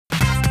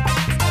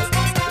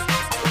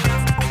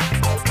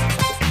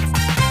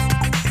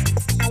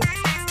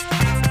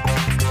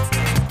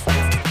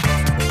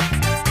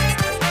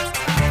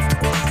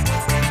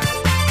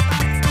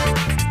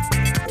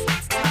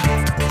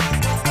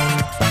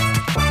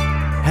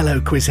Hello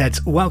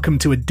Quizheads, welcome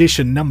to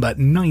edition number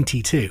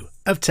 92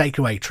 of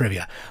Takeaway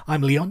Trivia.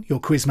 I'm Leon, your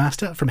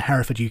quizmaster from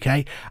Hereford,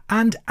 UK,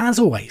 and as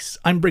always,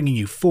 I'm bringing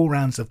you 4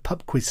 rounds of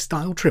pub quiz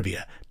style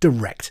trivia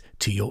direct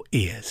to your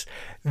ears.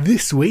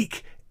 This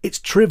week, it's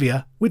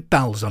trivia with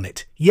bells on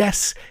it.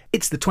 Yes,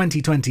 it's the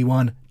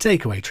 2021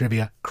 Takeaway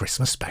Trivia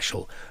Christmas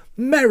special.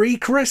 Merry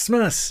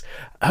Christmas!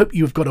 I hope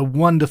you've got a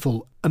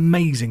wonderful,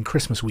 amazing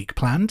Christmas week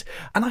planned,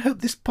 and I hope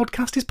this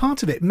podcast is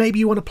part of it. Maybe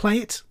you want to play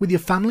it with your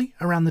family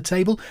around the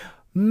table.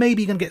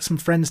 Maybe you're going to get some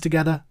friends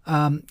together.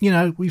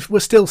 We're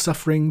still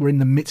suffering. We're in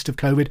the midst of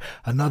COVID.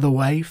 Another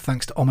wave,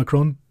 thanks to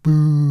Omicron.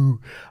 Boo!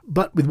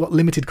 But with what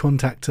limited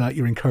contact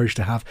you're encouraged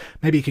to have,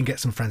 maybe you can get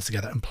some friends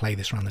together and play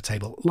this around the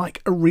table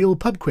like a real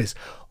pub quiz.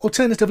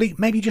 Alternatively,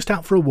 maybe just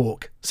out for a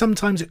walk.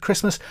 Sometimes at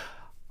Christmas,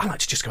 I like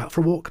to just go out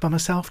for a walk by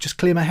myself, just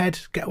clear my head,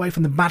 get away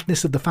from the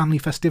madness of the family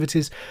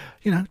festivities,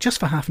 just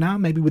for half an hour,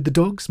 maybe with the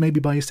dogs, maybe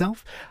by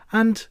yourself.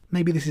 And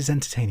maybe this is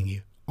entertaining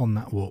you on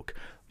that walk.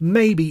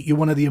 Maybe you're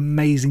one of the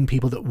amazing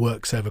people that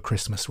works over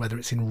Christmas, whether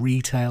it's in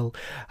retail,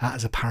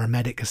 as a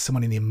paramedic, as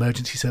someone in the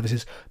emergency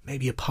services.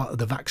 Maybe you're part of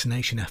the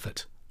vaccination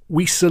effort.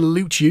 We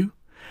salute you,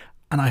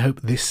 and I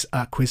hope this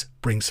quiz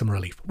brings some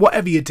relief.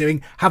 Whatever you're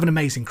doing, have an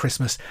amazing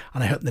Christmas,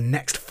 and I hope the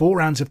next 4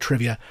 rounds of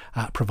trivia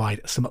provide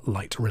some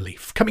light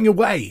relief. Coming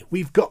away,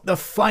 we've got the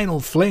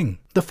final fling,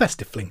 the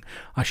festive fling,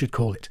 I should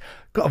call it.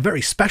 Got a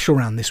very special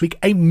round this week.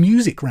 A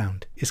music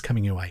round is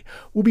coming your way.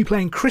 We'll be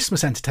playing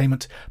Christmas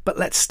entertainment, but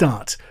let's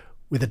start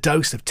with a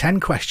dose of 10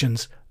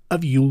 questions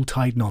of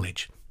Yuletide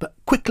knowledge. But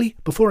quickly,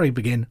 before I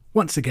begin,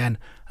 once again,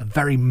 a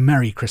very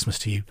Merry Christmas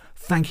to you.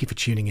 Thank you for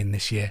tuning in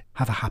this year.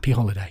 Have a happy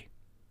holiday.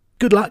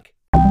 Good luck.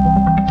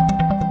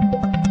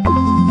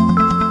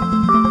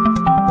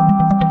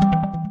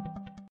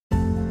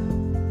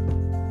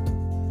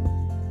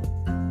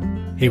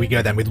 Here we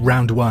go then with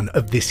round 1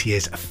 of this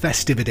year's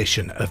festive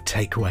edition of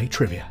Takeaway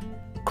Trivia.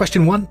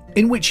 Question 1.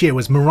 In which year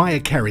was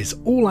Mariah Carey's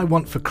All I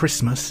Want for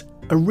Christmas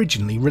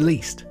originally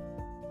released?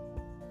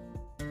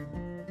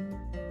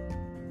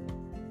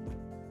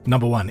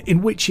 Number 1.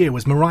 In which year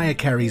was Mariah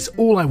Carey's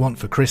All I Want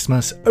for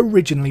Christmas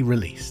originally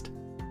released?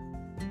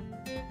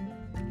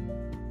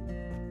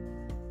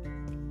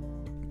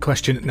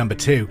 Question number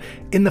 2.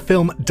 In the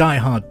film Die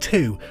Hard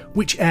 2,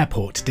 which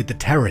airport did the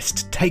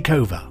terrorists take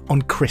over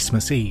on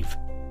Christmas Eve?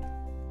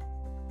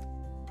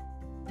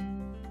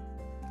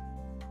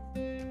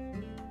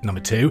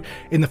 Number 2.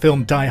 In the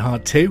film Die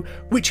Hard 2,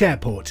 which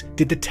airport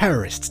did the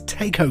terrorists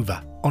take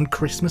over on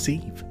Christmas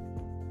Eve?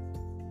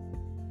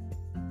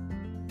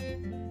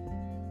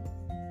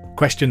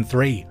 Question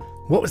 3.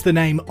 What was the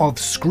name of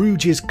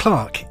Scrooge's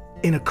clerk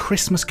in A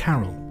Christmas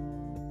Carol?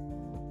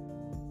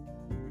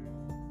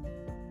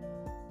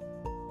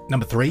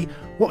 Number 3.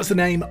 What was the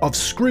name of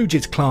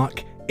Scrooge's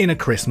clerk in A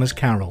Christmas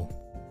Carol?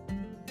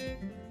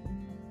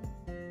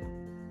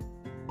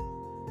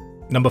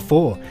 Number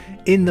 4.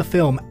 In the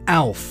film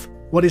Alf,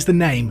 what is the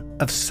name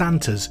of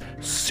Santa's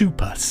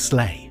super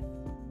sleigh?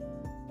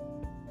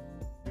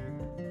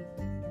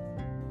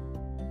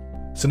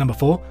 So number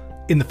 4.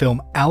 In the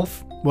film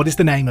Alf, what is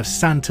the name of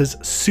Santa's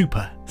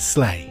super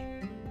sleigh?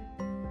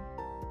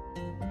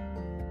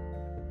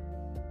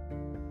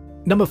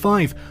 Number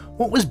 5.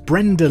 What was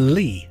Brenda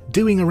Lee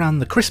doing around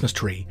the Christmas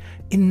tree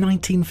in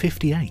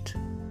 1958?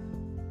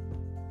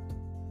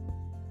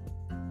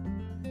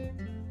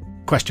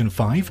 Question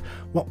 5.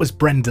 What was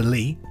Brenda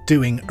Lee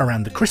doing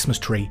around the Christmas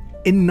tree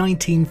in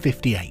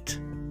 1958?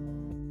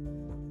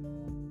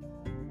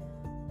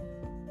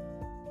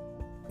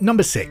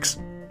 Number 6.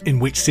 In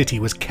which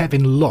city was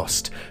Kevin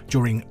lost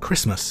during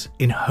Christmas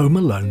in Home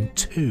Alone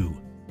 2?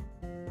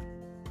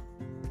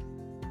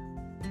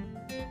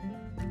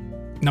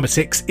 Number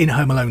 6. In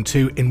Home Alone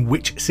 2, in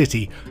which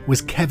city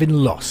was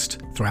Kevin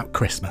lost throughout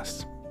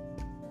Christmas?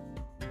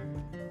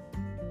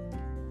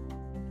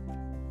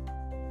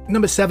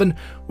 Number 7.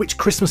 Which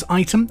Christmas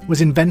item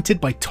was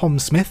invented by Tom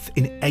Smith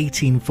in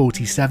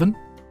 1847?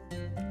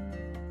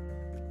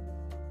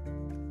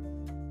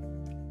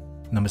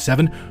 Number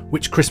 7.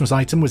 Which Christmas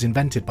item was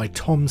invented by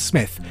Tom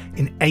Smith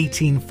in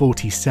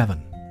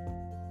 1847?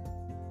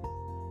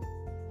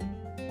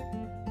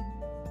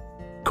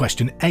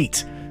 Question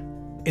 8.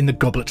 In the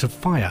Goblet of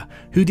Fire,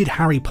 who did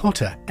Harry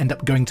Potter end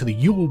up going to the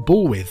Yule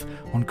Ball with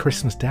on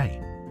Christmas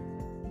Day?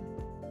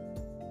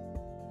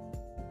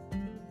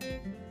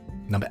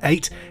 Number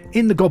 8.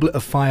 In the Goblet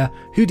of Fire,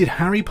 who did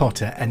Harry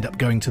Potter end up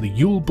going to the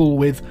Yule Ball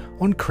with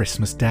on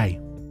Christmas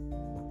Day?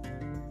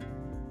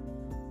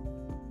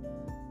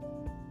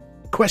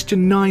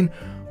 Question 9.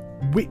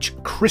 Which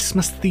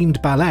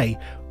Christmas-themed ballet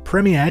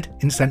premiered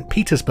in St.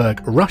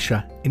 Petersburg,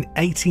 Russia in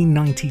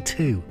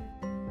 1892?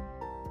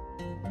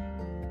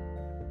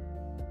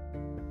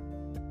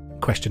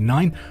 Question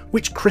 9.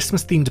 Which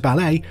Christmas-themed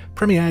ballet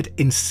premiered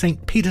in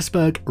St.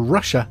 Petersburg,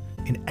 Russia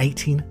in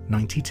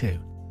 1892?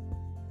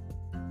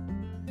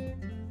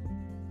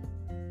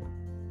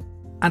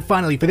 And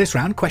finally for this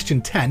round,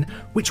 question 10.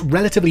 Which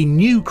relatively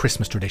new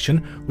Christmas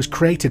tradition was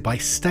created by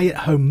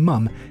stay-at-home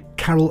mum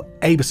Carol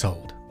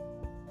Aebersold?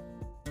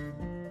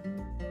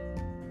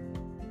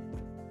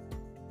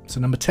 So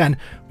number 10,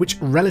 which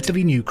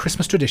relatively new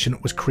Christmas tradition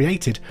was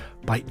created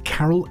by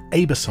Carol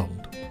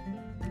Aebersold?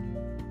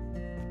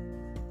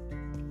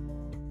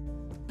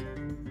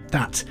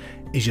 That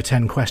is your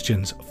 10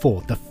 questions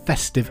for the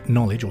festive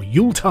knowledge or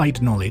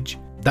Yuletide knowledge.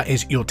 That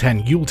is your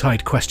 10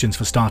 Yuletide questions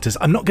for starters.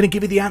 I'm not going to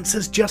give you the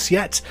answers just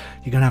yet.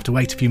 You're going to have to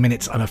wait a few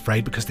minutes, I'm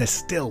afraid, because there's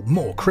still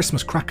more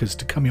Christmas crackers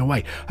to come your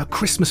way. A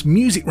Christmas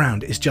music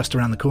round is just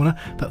around the corner.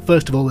 But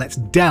first of all, let's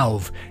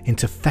delve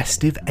into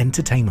festive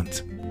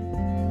entertainment.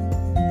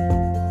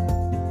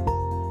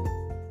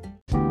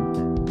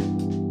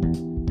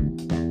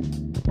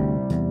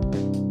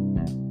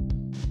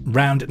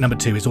 Round number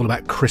 2 is all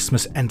about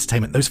Christmas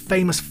entertainment. Those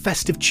famous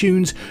festive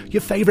tunes, your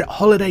favourite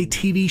holiday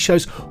TV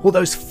shows, or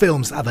those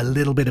films that have a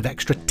little bit of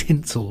extra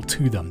tinsel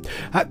to them.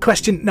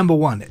 Question number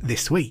 1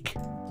 this week.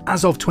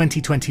 As of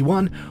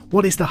 2021,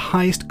 what is the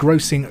highest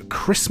grossing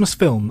Christmas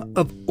film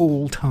of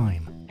all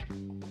time?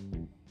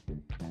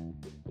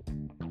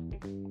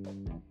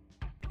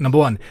 Number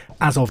 1.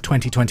 As of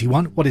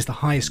 2021, what is the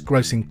highest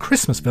grossing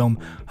Christmas film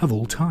of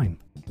all time?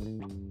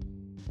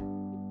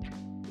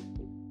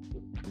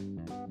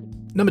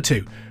 Number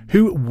 2.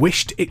 Who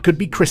wished it could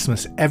be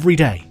Christmas every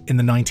day in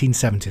the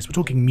 1970s? We're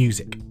talking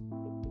music.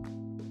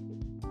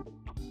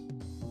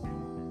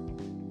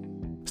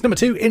 So number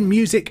 2. In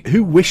music,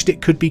 who wished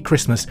it could be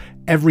Christmas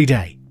every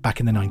day back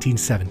in the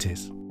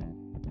 1970s?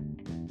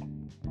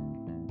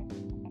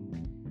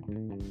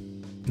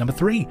 Number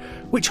 3.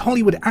 Which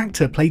Hollywood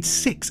actor played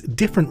 6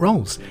 different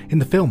roles in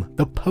the film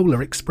The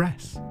Polar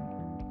Express?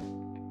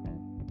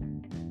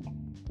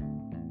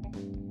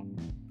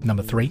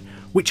 Number 3.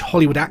 Which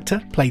Hollywood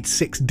actor played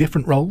 6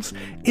 different roles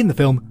in the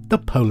film The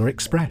Polar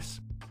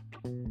Express?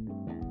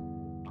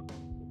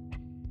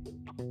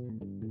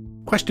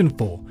 Question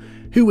 4.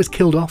 Who was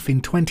killed off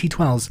in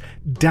 2012's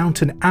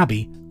Downton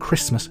Abbey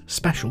Christmas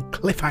special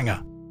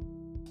cliffhanger?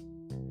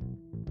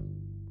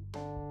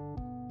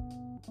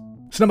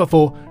 So number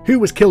 4. Who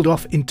was killed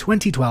off in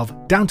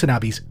 2012 Downton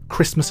Abbey's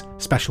Christmas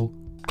special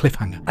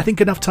cliffhanger? I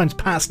think enough time's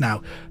passed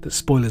now that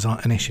spoilers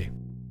aren't an issue.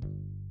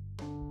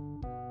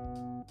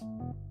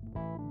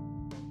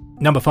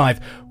 Number 5.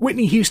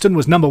 Whitney Houston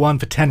was number 1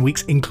 for 10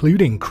 weeks,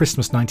 including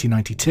Christmas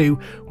 1992,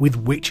 with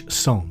which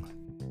song?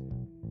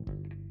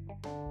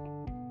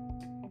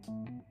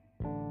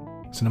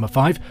 So number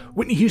 5.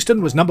 Whitney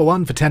Houston was number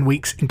 1 for 10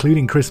 weeks,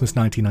 including Christmas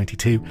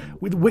 1992,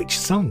 with which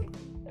song?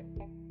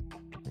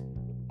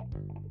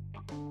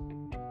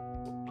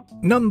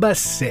 Number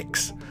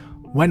 6.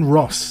 When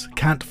Ross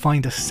can't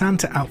find a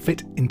Santa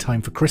outfit in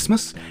time for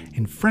Christmas,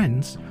 in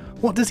Friends,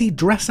 what does he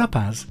dress up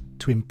as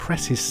to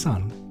impress his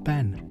son,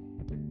 Ben?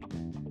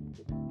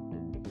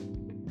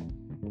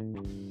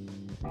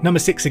 Number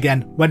 6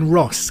 again. When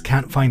Ross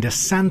can't find a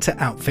Santa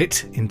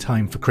outfit in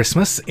time for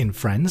Christmas in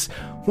Friends,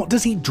 what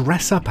does he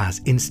dress up as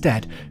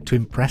instead to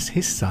impress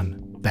his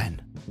son,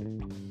 Ben?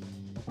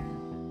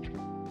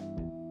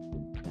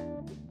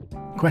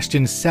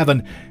 Question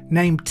 7.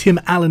 Name Tim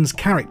Allen's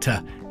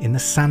character in The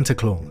Santa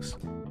Claus.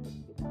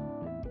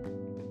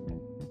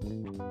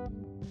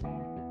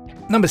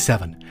 Number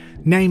 7.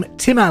 Name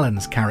Tim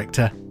Allen's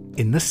character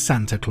in The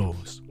Santa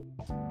Claus.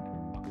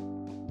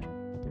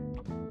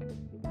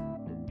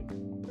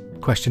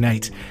 Question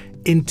 8.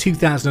 In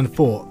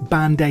 2004,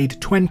 Band Aid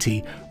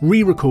 20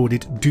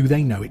 re-recorded Do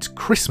They Know It's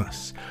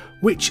Christmas?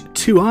 Which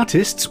 2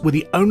 artists were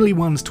the only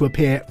ones to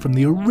appear from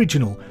the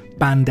original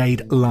Band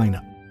Aid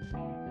lineup?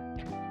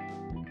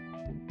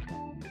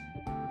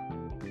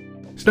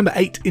 So number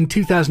 8. In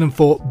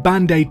 2004,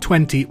 Band Aid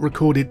 20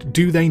 recorded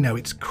Do They Know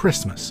It's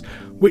Christmas?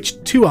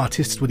 Which 2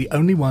 artists were the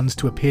only ones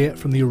to appear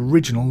from the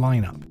original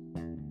lineup?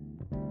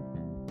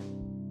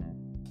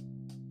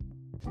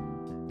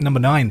 Number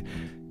 9.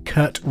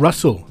 Kurt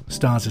Russell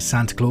stars as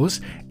Santa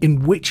Claus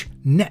in which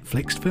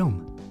Netflix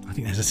film? I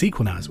think there's a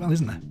sequel now as well,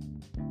 isn't there?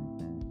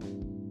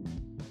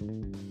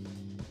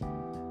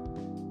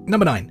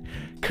 Number 9.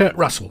 Kurt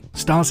Russell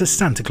stars as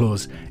Santa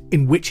Claus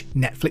in which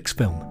Netflix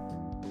film?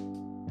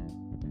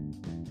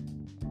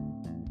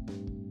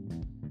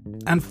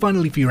 And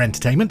finally for your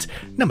entertainment,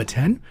 number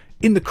 10.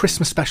 In the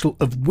Christmas special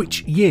of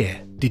which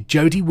year did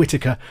Jodie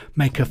Whittaker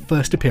make her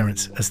first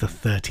appearance as the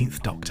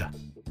 13th Doctor?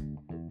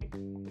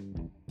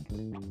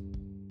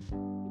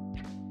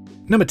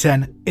 Number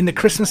 10. In the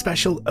Christmas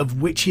special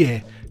of which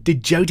year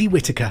did Jodie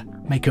Whittaker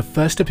make her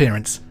first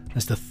appearance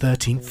as the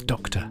 13th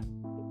Doctor?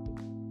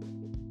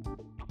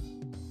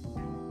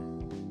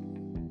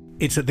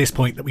 It's at this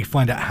point that we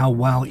find out how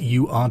well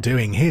you are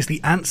doing. Here's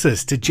the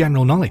answers to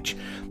general knowledge.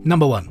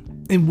 Number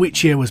 1. In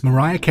which year was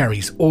Mariah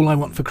Carey's All I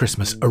Want for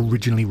Christmas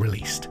originally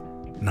released?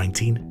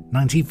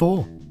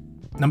 1994.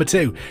 Number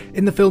 2.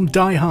 In the film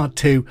Die Hard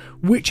 2,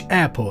 which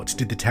airport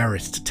did the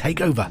terrorists take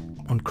over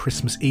on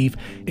Christmas Eve?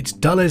 It's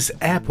Dulles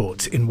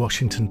Airport in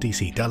Washington,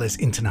 D.C., Dulles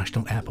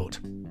International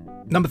Airport.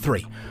 Number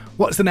 3.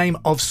 What's the name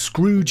of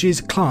Scrooge's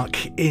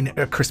clerk in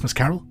A Christmas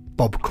Carol?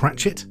 Bob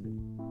Cratchit.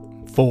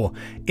 4.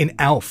 In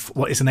Elf,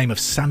 what is the name of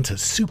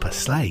Santa's super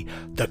sleigh?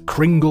 The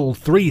Kringle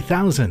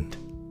 3000.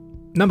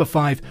 Number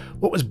 5,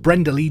 what was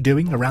Brenda Lee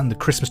doing around the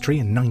Christmas tree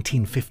in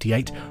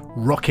 1958?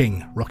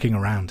 Rocking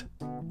around.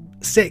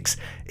 6,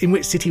 in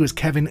which city was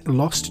Kevin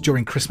lost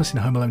during Christmas in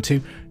Home Alone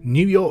 2?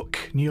 New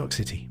York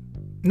City.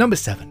 Number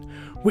 7,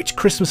 which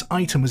Christmas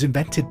item was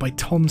invented by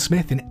Tom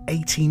Smith in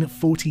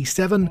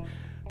 1847?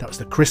 That was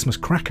the Christmas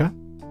cracker.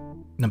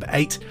 Number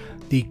 8,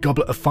 the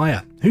Goblet of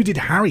Fire. Who did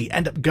Harry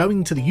end up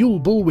going to the Yule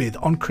Ball with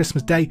on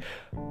Christmas Day?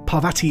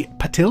 Parvati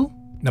Patil.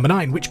 Number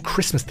 9, which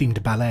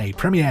Christmas-themed ballet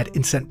premiered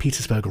in St.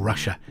 Petersburg,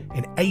 Russia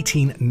in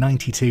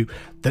 1892?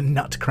 The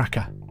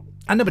Nutcracker.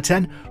 And number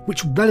 10,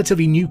 which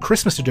relatively new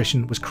Christmas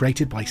tradition was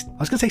created by, I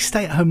was going to say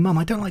stay-at-home mum.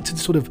 I don't like to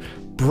sort of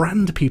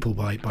brand people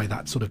by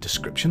that sort of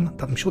description.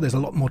 I'm sure there's a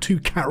lot more to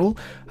Carol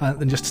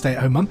than just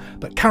stay-at-home mum.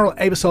 But Carol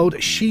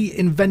Aebersold, she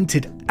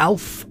invented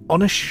Alf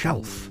on a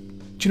Shelf.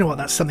 Do you know what?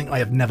 That's something I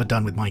have never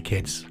done with my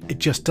kids. It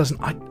just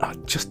doesn't, I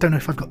just don't know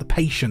if I've got the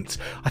patience.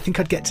 I think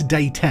I'd get to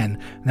day 10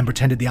 and then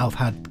pretended the Alf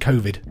had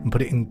COVID and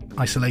put it in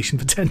isolation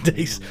for 10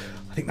 days.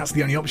 I think that's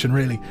the only option,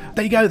 really.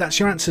 There you go. That's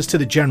your answers to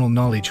the general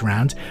knowledge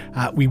round.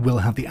 We will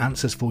have the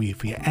answers for you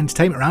for your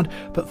entertainment round.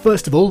 But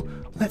first of all,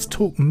 let's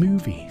talk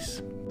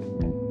movies.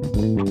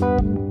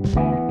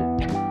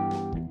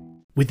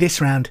 With this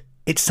round,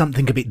 it's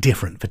something a bit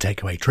different for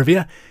Takeaway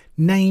Trivia.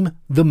 Name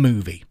the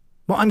movie.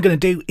 What I'm going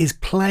to do is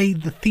play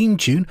the theme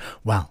tune,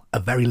 well, a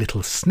very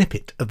little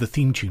snippet of the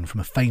theme tune from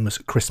a famous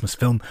Christmas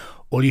film.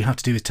 All you have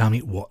to do is tell me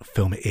what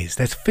film it is.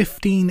 There's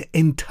 15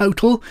 in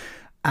total,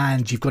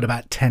 and you've got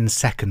about 10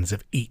 seconds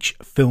of each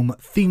film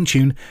theme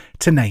tune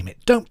to name it.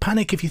 Don't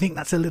panic if you think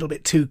that's a little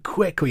bit too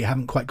quick or you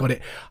haven't quite got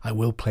it. I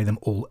will play them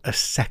all a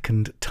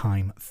second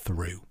time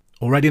through.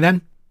 Alrighty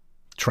then,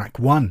 track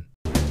 1.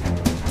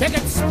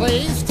 Tickets,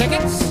 please,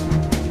 tickets.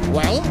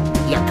 Well,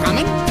 you're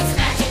coming?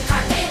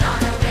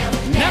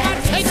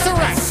 Never take the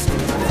rest.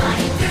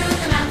 Flying through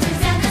the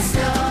mountains and the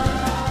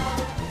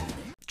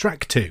snow.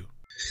 Track 2.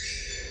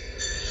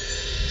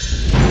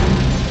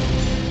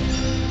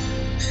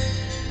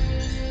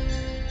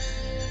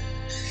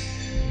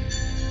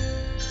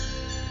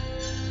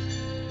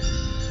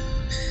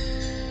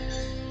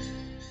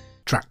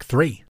 Track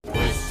 3.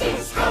 This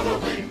is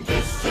Halloween,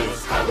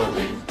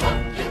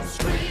 pumpkins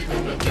scream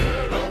in the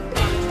dead of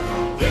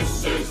night.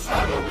 This is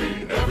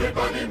Halloween,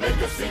 everybody make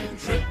a scene,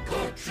 trick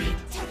or treat.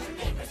 Tell the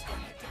neighbors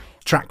gonna die.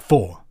 Track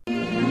 4.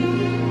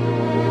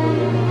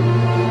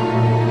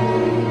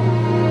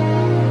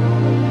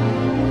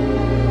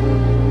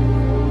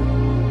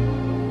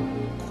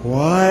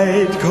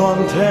 Quite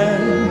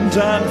content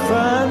and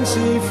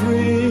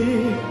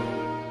fancy-free.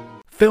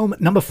 Film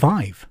number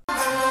 5.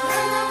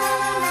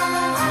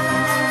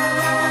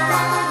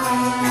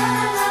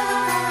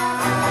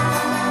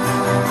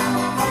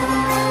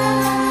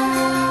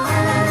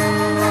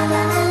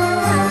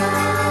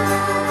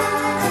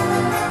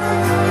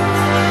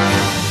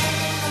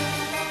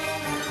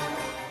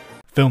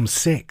 Film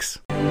 6.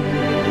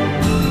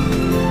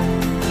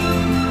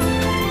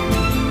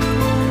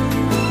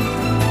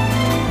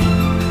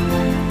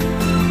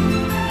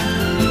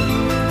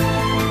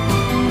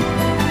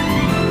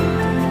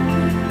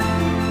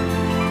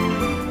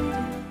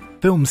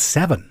 Film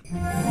 7.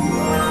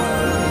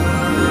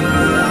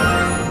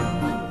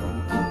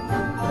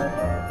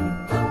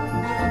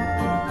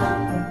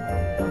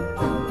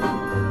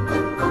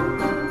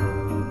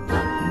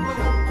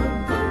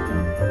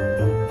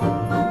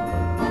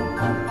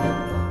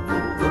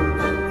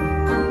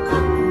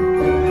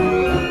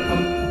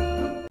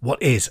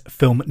 What is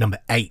film number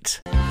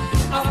 8?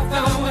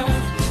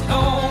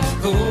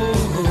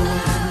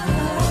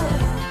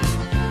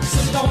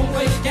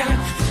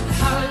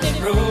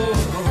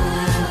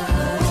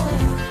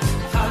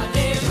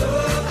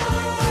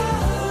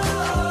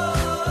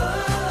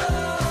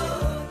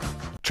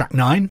 Track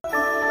 9.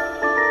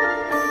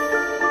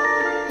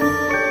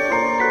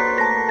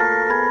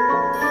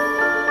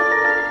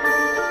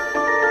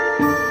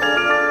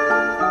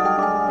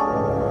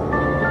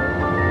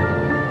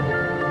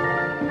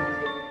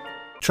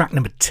 Track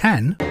number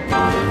 10.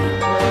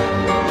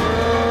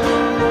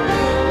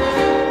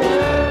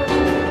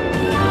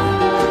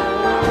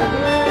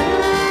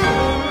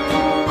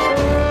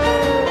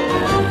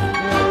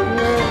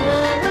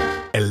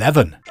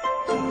 Eleven.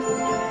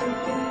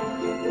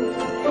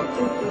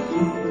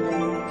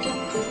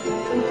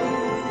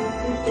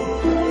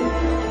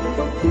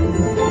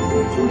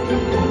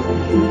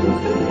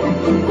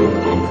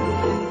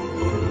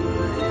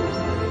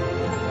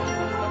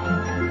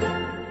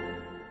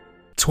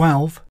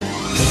 $12.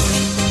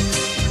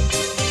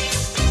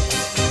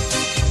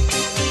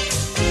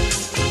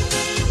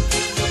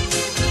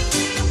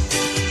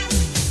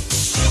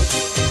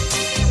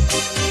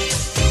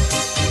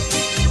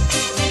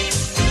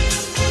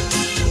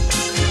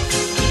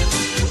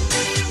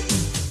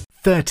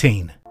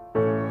 $13.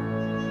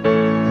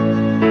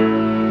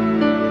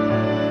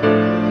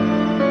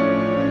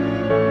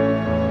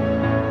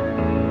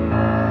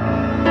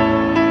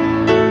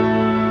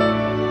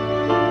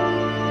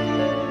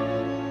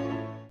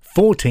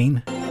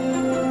 $14.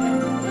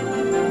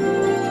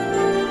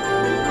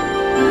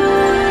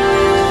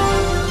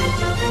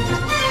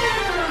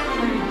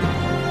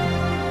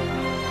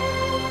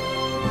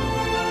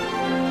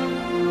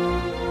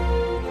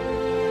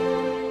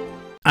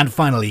 And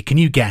finally, can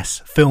you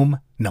guess film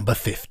number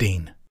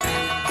 15?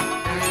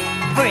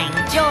 Bring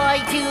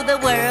joy to the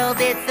world,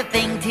 it's the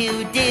thing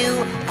to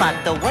do.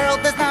 But the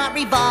world does not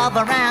revolve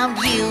around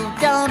you.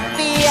 Don't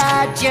be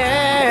a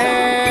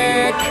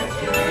jerk.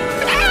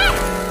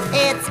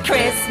 It's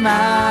Christmas.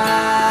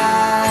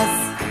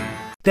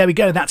 There we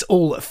go, that's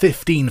all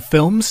 15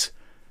 films.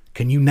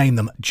 Can you name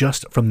them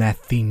just from their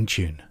theme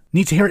tune?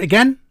 Need to hear it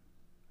again?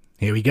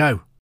 Here we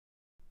go.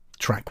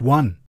 Track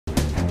 1.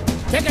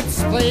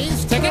 Tickets,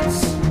 please,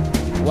 tickets.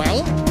 Well,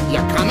 you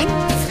coming?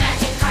 It's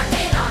magic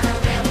carpet on a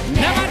wheel.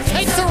 Never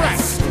takes a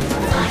rest.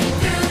 Flying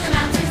through the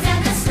mountains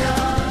and the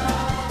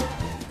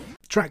snow.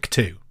 Track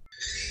 2.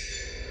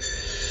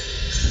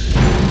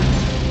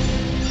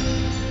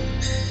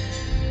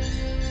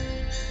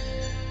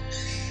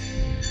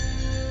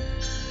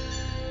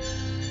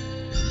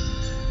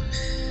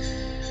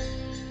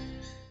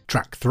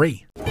 Track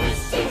 3.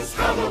 This is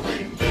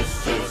Halloween,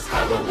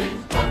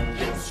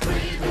 pumpkins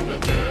scream in the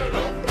dead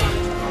of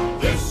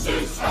night. This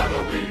is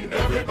Halloween,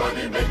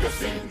 everybody make a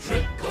scene,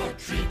 trick or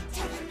treat.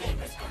 Tell the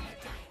neighbors gonna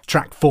die.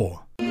 Track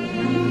 4.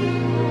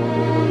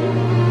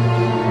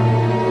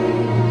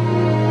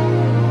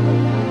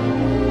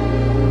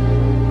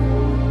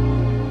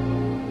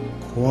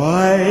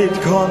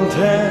 Quite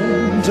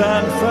content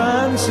and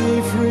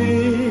fancy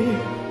free.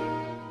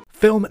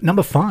 Film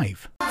number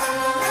 5.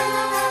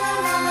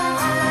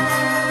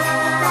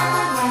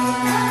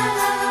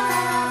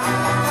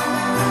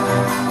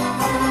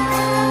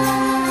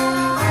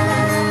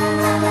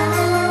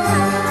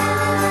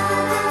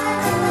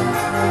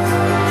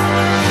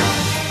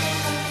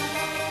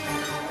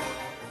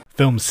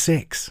 Film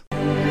 6.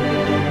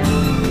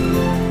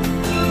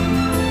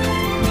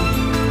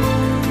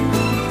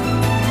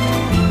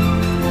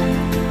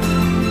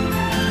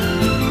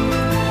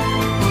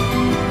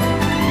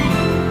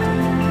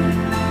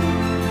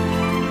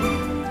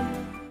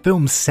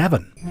 Film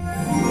 7.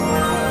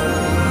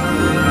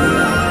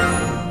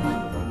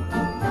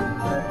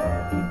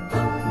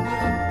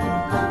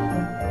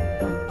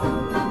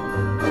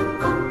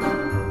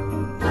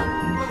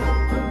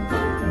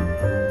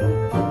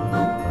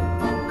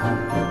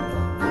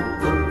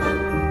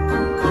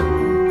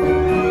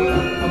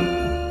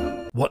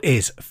 What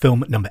is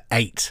film number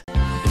 8?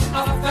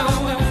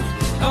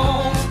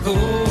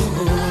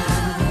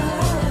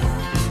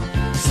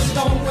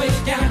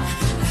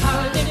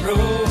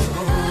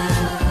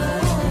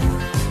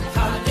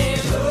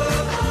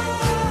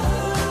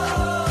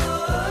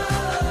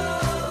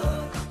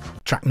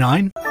 Track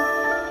 9.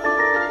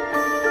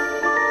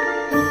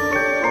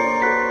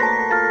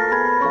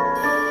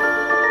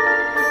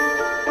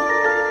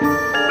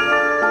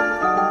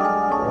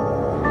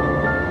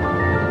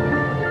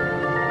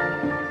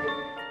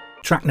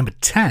 Track number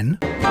 10.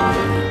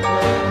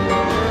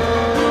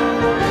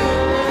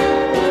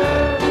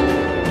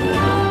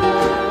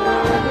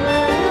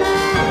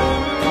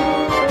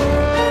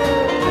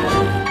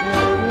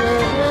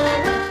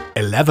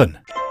 Eleven.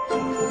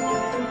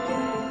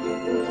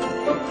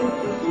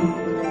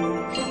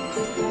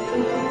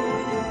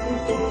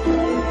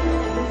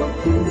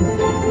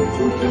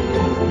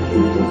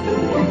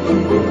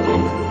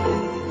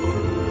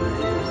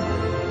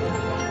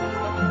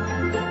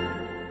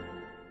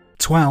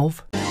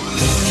 $12.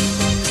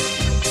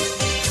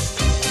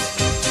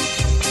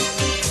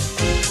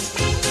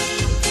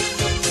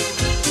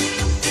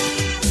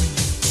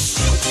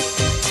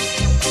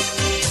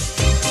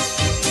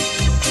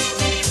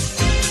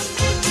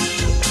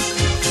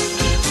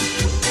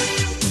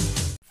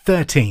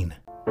 $13.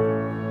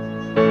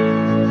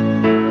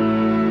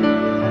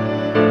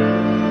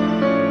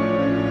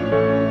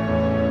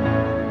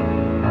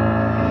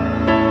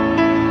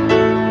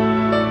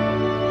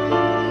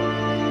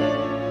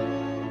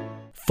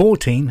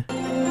 $14.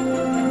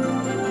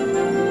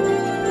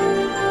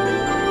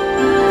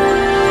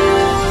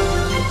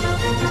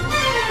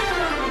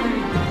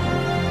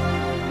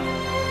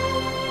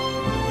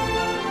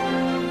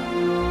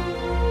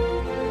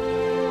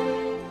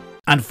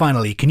 And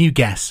finally, can you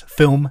guess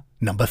film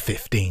number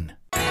 15?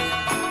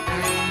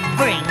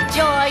 Bring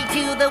joy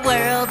to the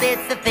world,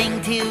 it's the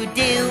thing to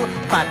do.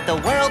 But the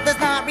world does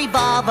not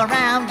revolve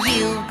around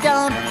you.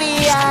 Don't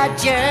be a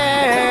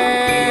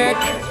jerk.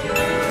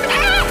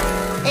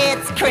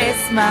 It's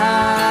Christmas.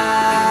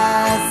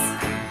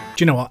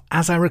 Do you know what?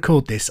 As I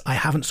record this, I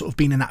haven't sort of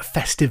been in that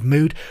festive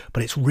mood,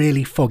 but it's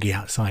really foggy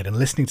outside, and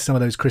listening to some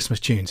of those Christmas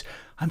tunes,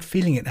 I'm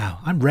feeling it now.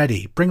 I'm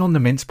ready. Bring on the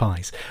mince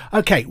pies.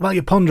 Okay, while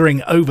you're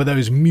pondering over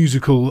those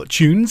musical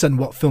tunes and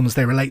what films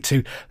they relate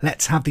to,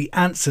 let's have the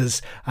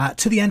answers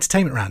to the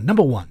entertainment round.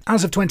 Number 1,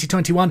 as of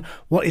 2021,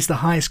 what is the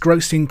highest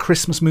grossing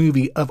Christmas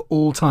movie of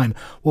all time?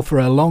 Well, for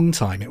a long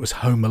time, it was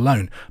Home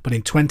Alone, but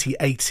in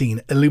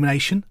 2018,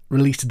 Illumination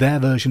released their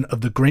version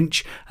of The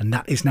Grinch, and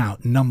that is now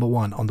number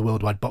 1 on the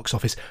worldwide box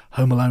office.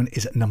 Home Alone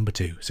is at number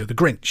 2, so The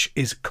Grinch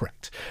is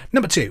correct.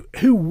 Number 2,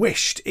 who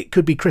wished it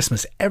could be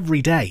Christmas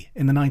every day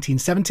in the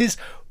 1970s?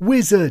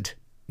 Wizard.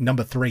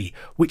 Number 3,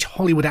 which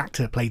Hollywood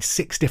actor played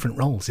 6 different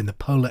roles in The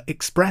Polar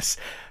Express?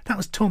 That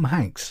was Tom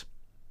Hanks.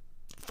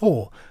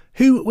 4,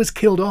 Who was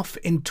killed off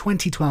in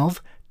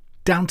 2012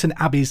 Downton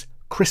Abbey's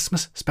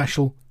Christmas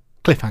special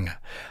cliffhanger?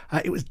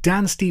 It was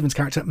Dan Stevens'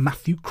 character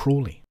Matthew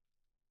Crawley.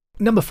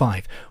 Number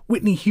 5.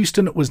 Whitney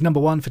Houston was number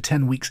 1 for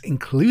 10 weeks,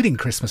 including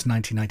Christmas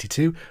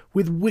 1992,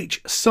 with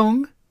which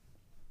song?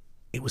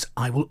 It was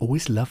I Will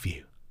Always Love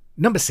You.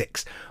 Number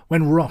 6.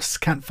 When Ross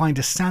can't find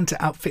a Santa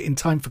outfit in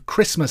time for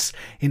Christmas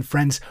in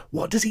Friends,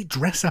 what does he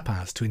dress up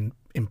as to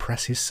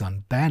impress his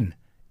son Ben?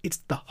 It's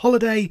the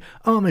Holiday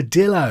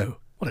Armadillo.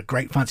 What a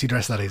great fancy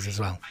dress that is as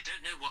well. I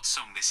don't know what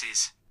song this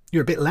is.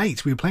 You're a bit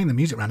late. We were playing the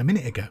music round a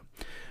minute ago.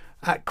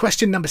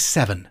 Question number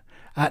 7.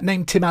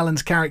 Name Tim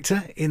Allen's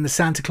character in The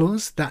Santa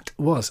Claus. That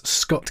was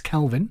Scott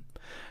Calvin.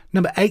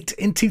 Number 8.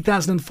 In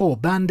 2004,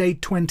 Band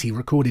Aid 20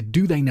 recorded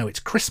Do They Know It's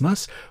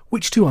Christmas?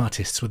 Which two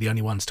artists were the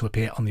only ones to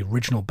appear on the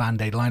original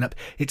Band Aid lineup?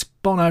 It's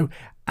Bono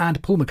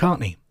and Paul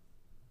McCartney.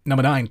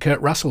 Number 9.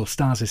 Kurt Russell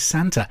stars as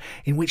Santa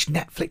in which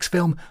Netflix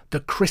film The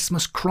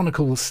Christmas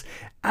Chronicles?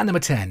 And number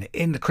 10.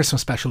 In the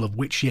Christmas special of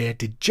which year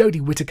did Jodie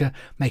Whittaker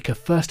make her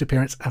first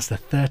appearance as the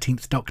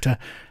 13th Doctor?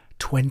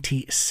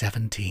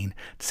 2017.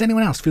 Does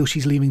anyone else feel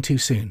she's leaving too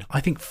soon?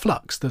 I think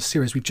Flux, the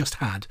series we've just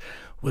had,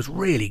 was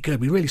really good.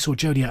 We really saw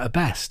Jodie at her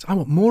best. I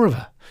want more of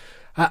her.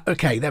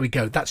 Okay, there we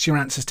go. That's your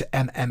answers to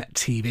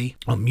MMTV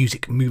on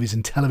Music, Movies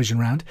and Television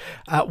round.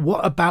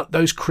 What about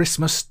those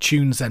Christmas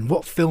tunes then?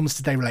 What films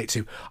did they relate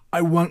to?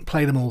 I won't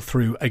play them all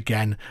through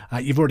again.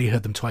 You've already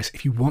heard them twice.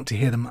 If you want to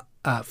hear them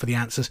for the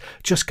answers,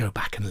 just go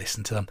back and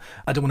listen to them.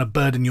 I don't want to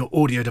burden your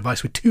audio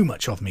device with too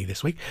much of me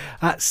this week.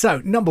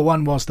 So, number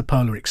 1 was The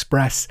Polar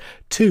Express.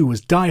 2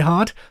 was Die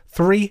Hard.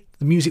 3,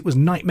 the music was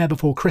Nightmare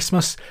Before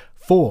Christmas.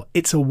 4,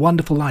 It's a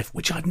Wonderful Life,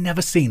 which I've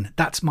never seen.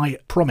 That's my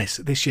promise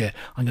this year.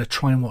 I'm going to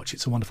try and watch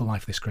It's a Wonderful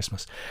Life this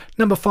Christmas.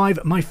 Number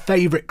 5, my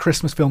favourite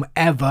Christmas film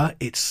ever.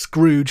 It's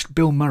Scrooge.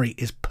 Bill Murray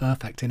is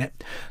perfect in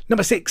it.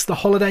 Number 6, The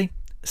Holiday.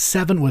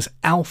 7 was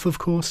Alf, of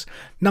course.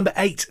 Number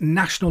 8,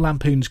 National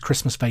Lampoon's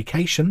Christmas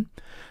Vacation.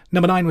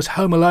 Number 9 was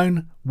Home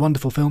Alone.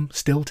 Wonderful film,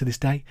 still to this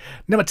day.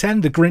 Number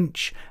 10, The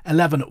Grinch.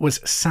 11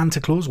 was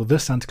Santa Claus, or The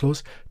Santa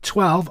Claus.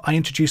 12, I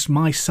introduced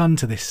my son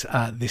to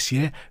this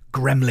year,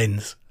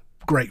 Gremlins.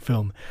 Great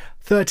film.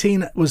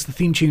 13 was the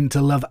theme tune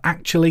to Love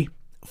Actually.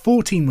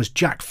 14 was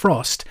Jack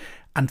Frost.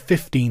 And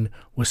 15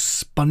 was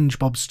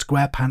SpongeBob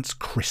SquarePants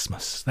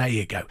Christmas. There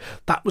you go.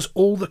 That was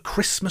all the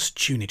Christmas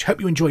tunage.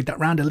 Hope you enjoyed that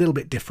round, a little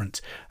bit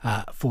different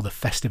for the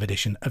festive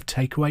edition of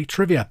Takeaway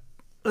Trivia.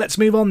 Let's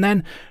move on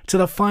then to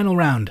the final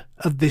round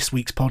of this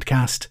week's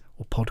podcast,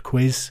 or pod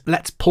quiz.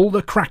 Let's pull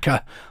the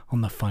cracker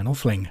on the final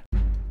fling.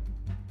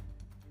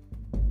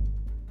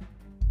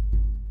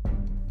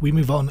 We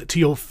move on to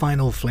your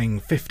final fling,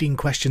 15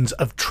 questions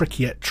of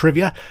trickier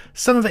trivia.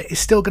 Some of it is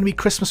still going to be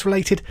Christmas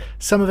related,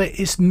 some of it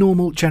is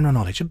normal general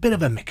knowledge, a bit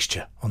of a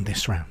mixture on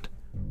this round.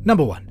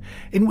 Number 1.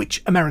 In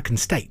which American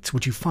state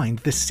would you find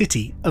the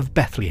city of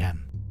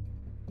Bethlehem?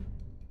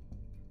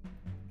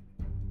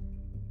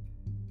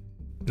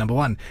 Number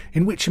 1.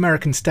 In which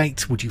American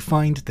state would you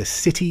find the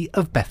city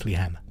of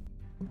Bethlehem?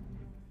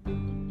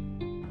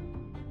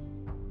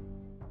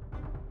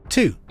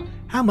 2.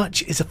 How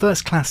much is a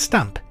first-class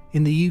stamp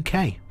in the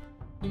UK?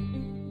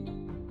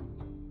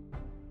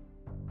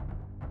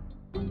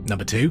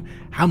 Number 2.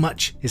 How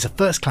much is a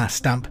first-class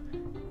stamp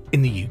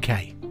in the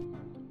UK?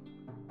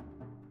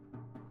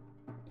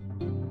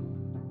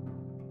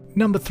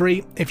 Number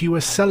 3. If you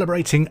were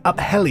celebrating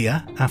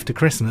Uphellia after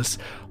Christmas,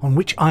 on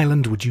which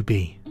island would you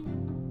be?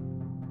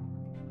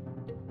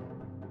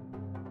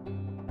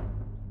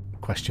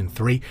 Question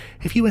 3.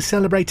 If you were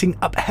celebrating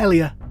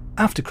Uphellia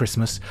after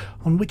Christmas,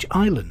 on which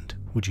island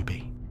would you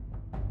be?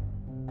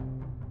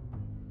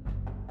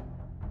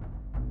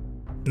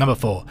 Number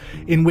 4.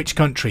 In which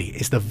country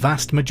is the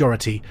vast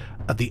majority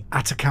of the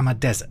Atacama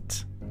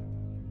Desert?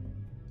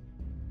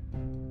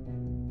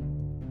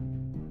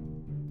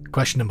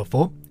 Question number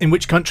 4. In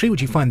which country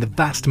would you find the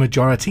vast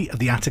majority of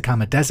the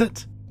Atacama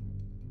Desert?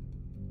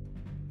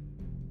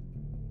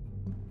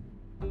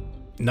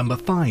 Number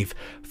 5.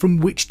 From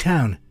which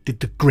town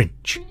did the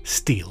Grinch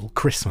steal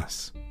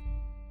Christmas?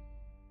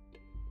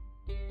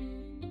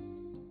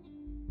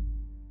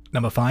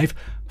 Number 5.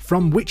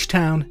 From which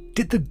town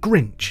did the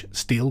Grinch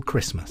steal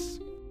Christmas?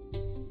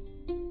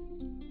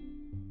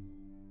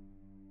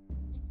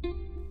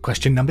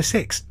 Question number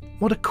 6.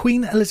 What are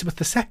Queen Elizabeth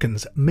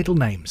II's middle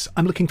names?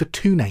 I'm looking for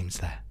 2 names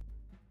there.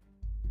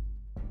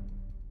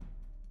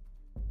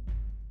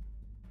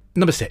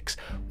 Number 6.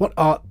 What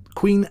are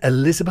Queen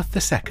Elizabeth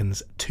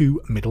II's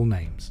 2 middle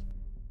names?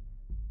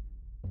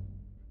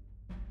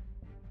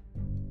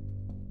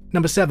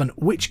 Number 7.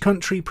 Which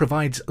country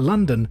provides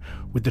London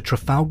with the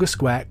Trafalgar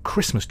Square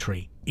Christmas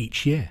tree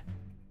each year?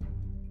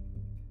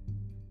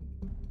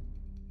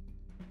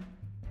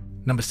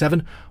 Number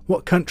 7.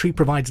 What country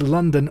provides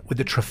London with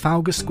the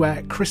Trafalgar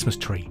Square Christmas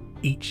tree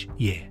each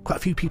year? Quite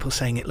a few people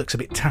saying it looks a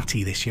bit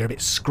tatty this year, a bit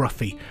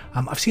scruffy.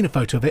 I've seen a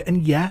photo of it,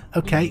 and yeah,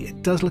 okay,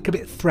 it does look a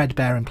bit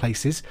threadbare in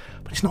places,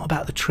 but it's not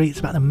about the tree,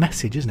 it's about the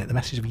message, isn't it? The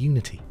message of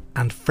unity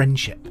and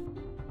friendship.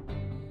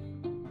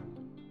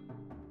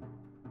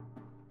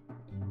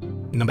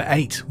 Number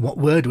 8. What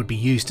word would be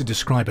used to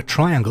describe a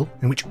triangle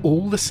in which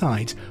all the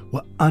sides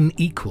were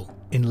unequal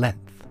in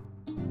length?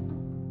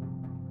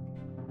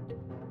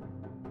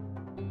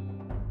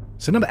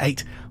 So number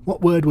 8.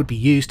 What word would be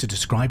used to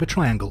describe a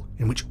triangle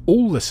in which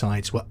all the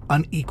sides were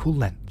unequal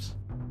lengths?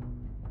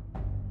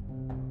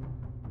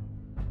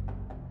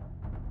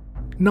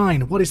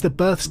 9. What is the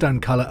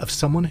birthstone colour of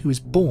someone who is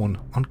born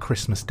on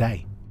Christmas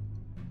Day?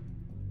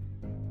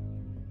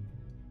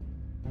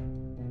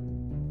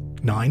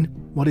 9.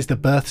 What is the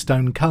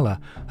birthstone colour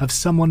of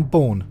someone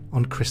born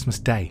on Christmas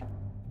Day?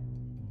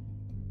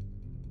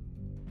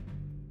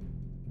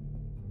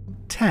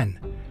 10.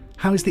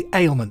 How is the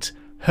ailment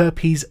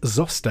herpes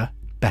zoster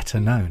better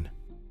known?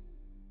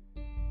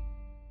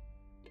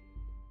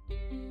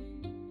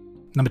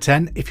 Number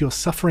 10. If you're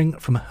suffering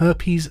from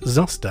herpes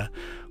zoster,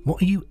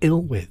 what are you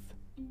ill with?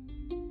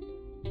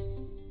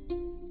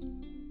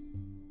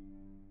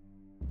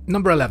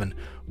 Number 11.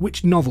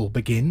 Which novel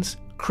begins,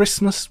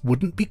 "Christmas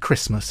wouldn't be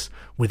Christmas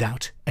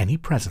without any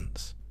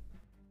presents"?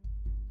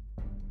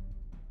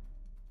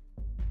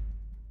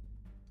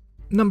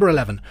 Number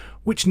 11.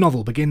 Which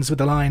novel begins with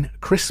the line,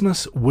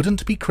 "Christmas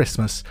wouldn't be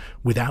Christmas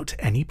without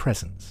any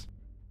presents"?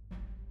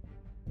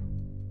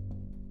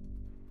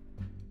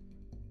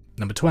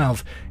 Number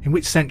 12. In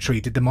which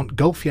century did the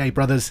Montgolfier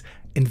brothers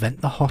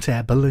invent the hot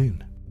air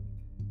balloon?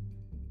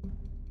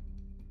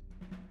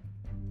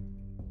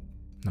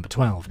 Number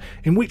 12.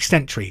 In which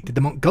century did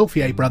the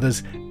Montgolfier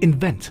brothers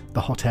invent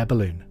the hot air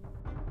balloon?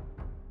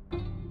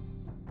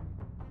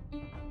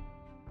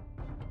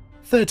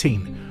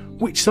 13.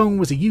 Which song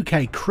was a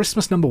UK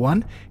Christmas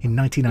 #1 in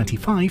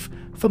 1995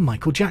 for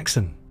Michael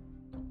Jackson?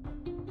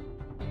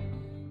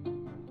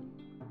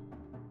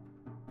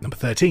 Number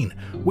 13.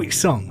 Which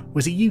song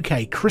was a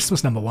UK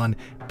Christmas #1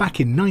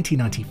 back in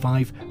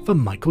 1995 for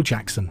Michael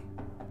Jackson?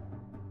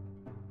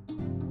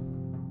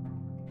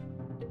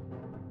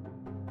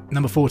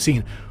 Number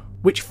 14.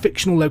 Which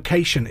fictional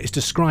location is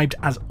described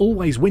as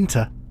always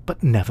winter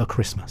but never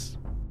Christmas?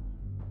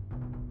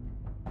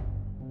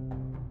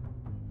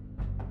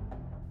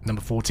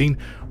 Number 14.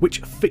 Which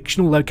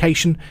fictional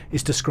location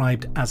is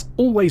described as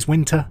always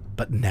winter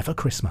but never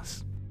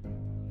Christmas?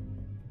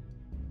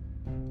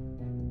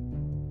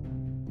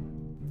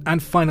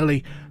 And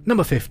finally,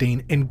 number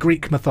 15. In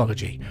Greek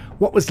mythology,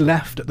 what was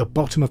left at the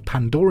bottom of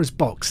Pandora's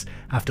box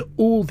after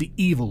all the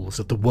evils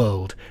of the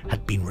world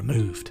had been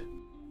removed?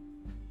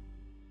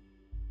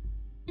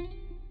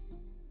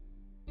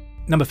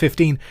 Number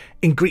 15.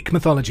 In Greek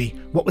mythology,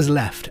 what was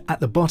left at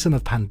the bottom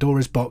of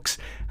Pandora's box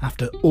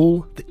after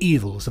all the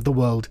evils of the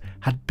world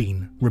had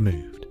been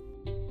removed?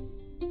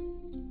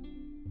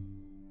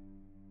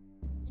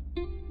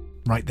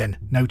 Right then,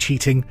 no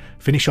cheating.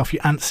 Finish off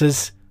your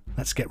answers.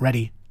 Let's get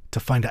ready to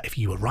find out if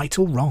you were right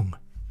or wrong.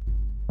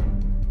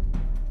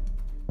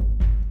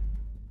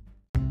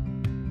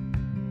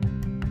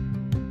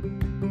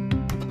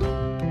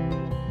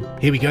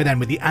 Here we go then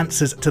with the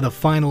answers to the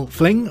final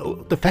fling,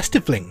 or the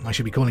festive fling, I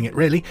should be calling it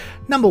really.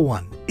 Number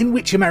 1. In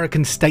which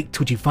American state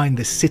would you find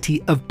the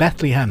city of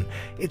Bethlehem?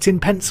 It's in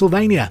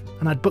Pennsylvania,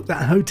 and I'd book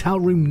that hotel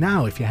room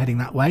now if you're heading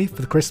that way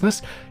for the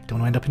Christmas. Don't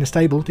want to end up in a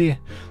stable, do you?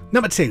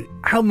 Number 2.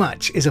 How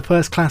much is a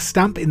first class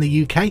stamp in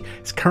the UK?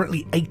 It's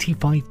currently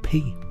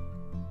 85p.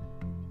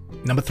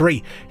 Number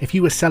 3. If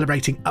you were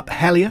celebrating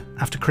Uphellia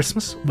after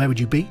Christmas, where would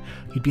you be?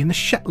 You'd be in the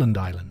Shetland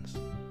Islands.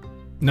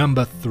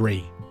 Number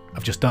 3.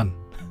 I've just done.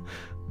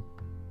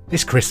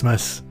 It's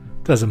Christmas.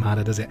 Doesn't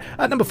matter, does it?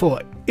 At number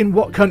 4, in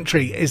what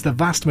country is the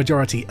vast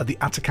majority of the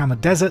Atacama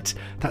Desert?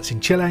 That's in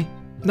Chile.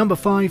 Number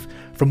 5,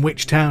 from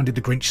which town did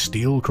the Grinch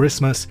steal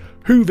Christmas?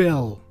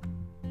 Whoville.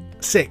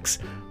 6,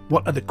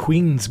 what are the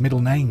Queen's middle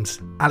names?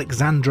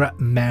 Alexandra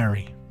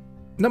Mary.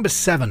 Number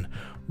 7,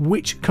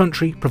 which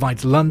country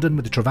provides London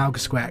with the Trafalgar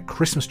Square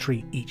Christmas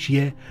tree each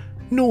year?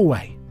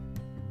 Norway.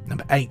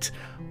 Number 8,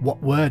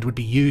 what word would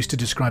be used to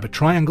describe a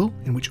triangle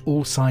in which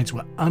all sides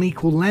were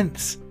unequal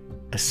lengths?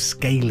 A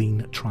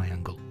scalene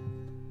triangle.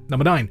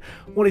 Number 9.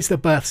 What is the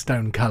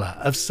birthstone colour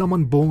of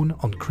someone born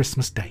on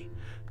Christmas Day?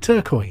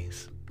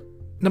 Turquoise.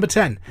 Number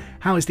 10.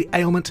 How is the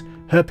ailment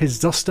herpes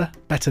zoster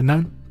better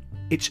known?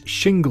 It's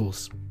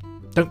shingles.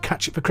 Don't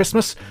catch it for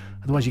Christmas,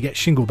 otherwise you get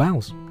shingle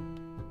bowels.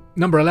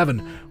 Number 11.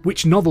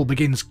 Which novel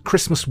begins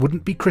 "Christmas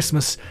wouldn't be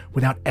Christmas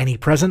without any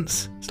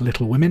presents"? It's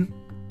Little Women.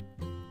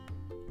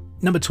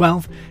 Number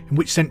 12. In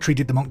which century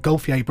did the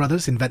Montgolfier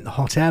brothers invent the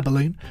hot air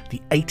balloon?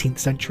 The 18th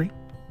century.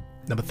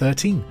 Number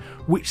 13.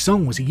 Which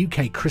song was a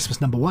UK Christmas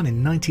 #1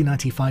 in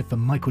 1995 for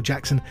Michael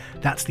Jackson?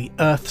 That's the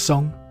Earth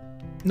Song.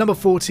 Number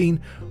 14.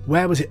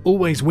 Where was it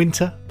always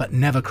winter but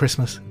never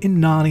Christmas? In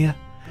Narnia.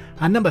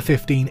 And number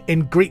 15.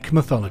 In Greek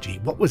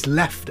mythology, what was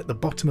left at the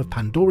bottom of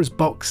Pandora's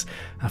box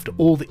after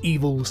all the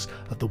evils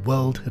of the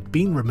world had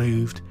been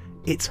removed?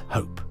 It's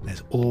hope.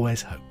 There's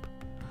always hope.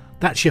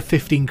 That's your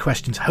 15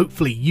 questions.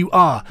 Hopefully you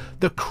are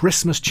the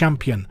Christmas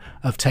champion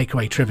of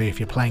Takeaway Trivia if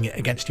you're playing it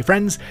against your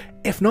friends.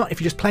 If not, if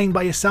you're just playing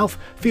by yourself,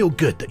 feel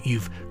good that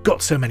you've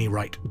got so many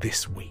right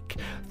this week.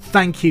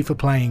 Thank you for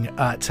playing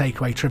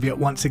Takeaway Trivia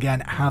once again.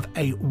 Have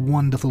a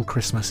wonderful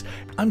Christmas.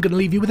 I'm going to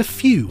leave you with a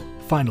few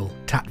final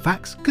TAT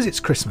facts, because it's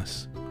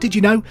Christmas. Did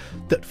you know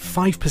that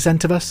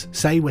 5% of us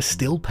say we're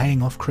still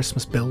paying off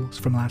Christmas bills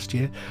from last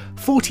year?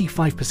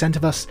 45%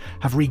 of us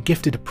have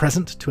re-gifted a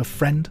present to a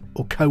friend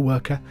or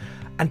co-worker,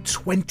 and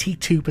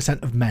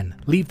 22% of men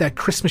leave their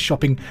Christmas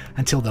shopping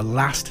until the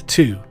last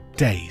 2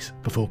 days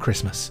before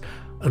Christmas.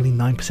 Only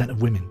 9%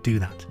 of women do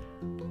that.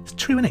 It's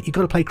true, innit? You've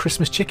got to play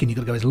Christmas chicken. You've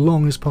got to go as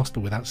long as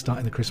possible without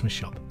starting the Christmas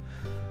shop.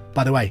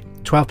 By the way,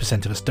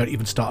 12% of us don't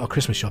even start our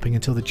Christmas shopping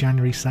until the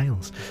January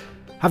sales.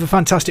 Have a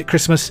fantastic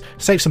Christmas,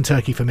 save some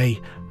turkey for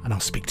me, and I'll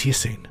speak to you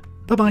soon.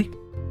 Bye-bye.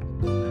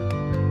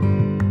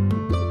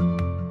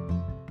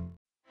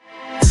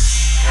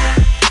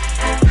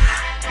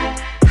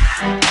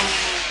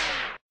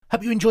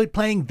 Hope you enjoyed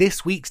playing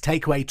this week's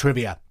Takeaway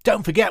Trivia.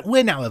 Don't forget,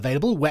 we're now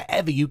available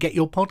wherever you get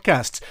your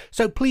podcasts.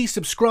 So please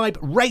subscribe,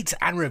 rate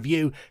and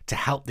review to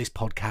help this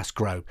podcast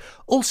grow.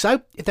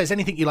 Also, if there's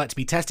anything you'd like to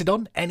be tested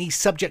on, any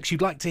subjects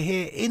you'd like to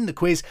hear in the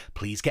quiz,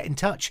 please get in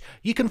touch.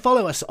 You can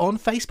follow us on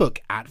Facebook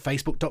at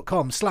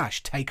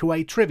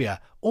facebook.com/takeawaytrivia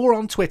or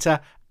on Twitter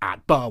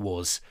at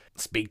BarWars.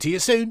 Speak to you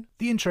soon.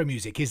 The intro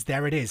music is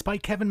There It Is by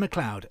Kevin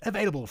MacLeod,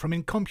 available from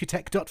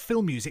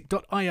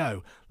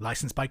incomputech.filmmusic.io,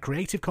 licensed by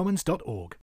creativecommons.org.